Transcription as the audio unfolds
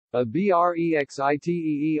A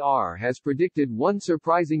Brexiteer has predicted one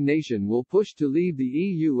surprising nation will push to leave the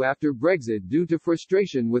EU after Brexit due to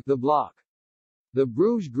frustration with the bloc. The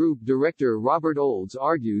Bruges Group director Robert Olds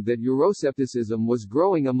argued that Euroscepticism was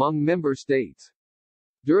growing among member states.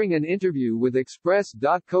 During an interview with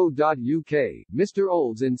Express.co.uk, Mr.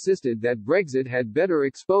 Olds insisted that Brexit had better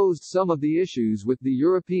exposed some of the issues with the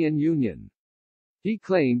European Union. He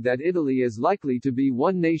claimed that Italy is likely to be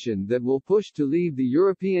one nation that will push to leave the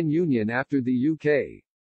European Union after the UK.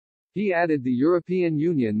 He added the European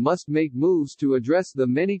Union must make moves to address the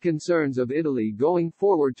many concerns of Italy going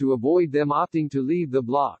forward to avoid them opting to leave the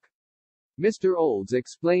bloc. Mr. Olds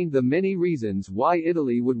explained the many reasons why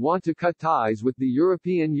Italy would want to cut ties with the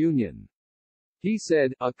European Union. He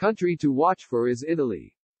said, "A country to watch for is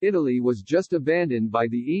Italy. Italy was just abandoned by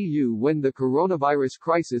the EU when the coronavirus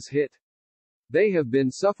crisis hit. They have been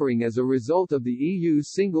suffering as a result of the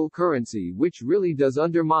EU's single currency, which really does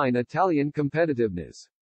undermine Italian competitiveness.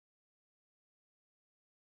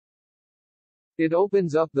 It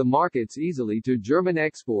opens up the markets easily to German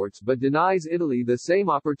exports but denies Italy the same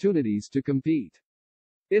opportunities to compete.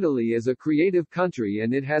 Italy is a creative country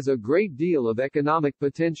and it has a great deal of economic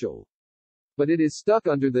potential. But it is stuck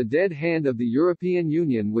under the dead hand of the European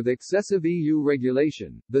Union with excessive EU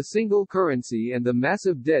regulation, the single currency and the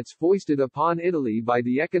massive debts foisted upon Italy by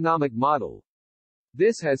the economic model.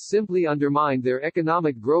 This has simply undermined their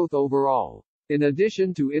economic growth overall." In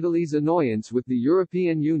addition to Italy's annoyance with the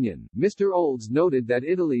European Union, Mr. Olds noted that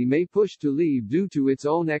Italy may push to leave due to its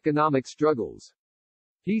own economic struggles.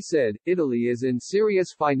 He said, "Italy is in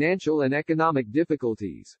serious financial and economic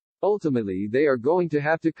difficulties. Ultimately they are going to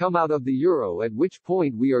have to come out of the euro, at which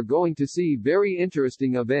point we are going to see very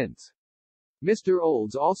interesting events." Mr.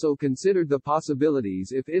 Olds also considered the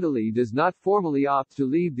possibilities if Italy does not formally opt to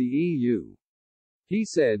leave the EU. He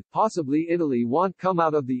said, "Possibly Italy won't come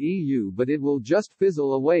out of the EU but it will just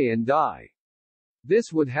fizzle away and die.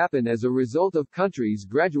 This would happen as a result of countries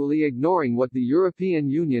gradually ignoring what the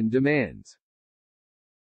European Union demands.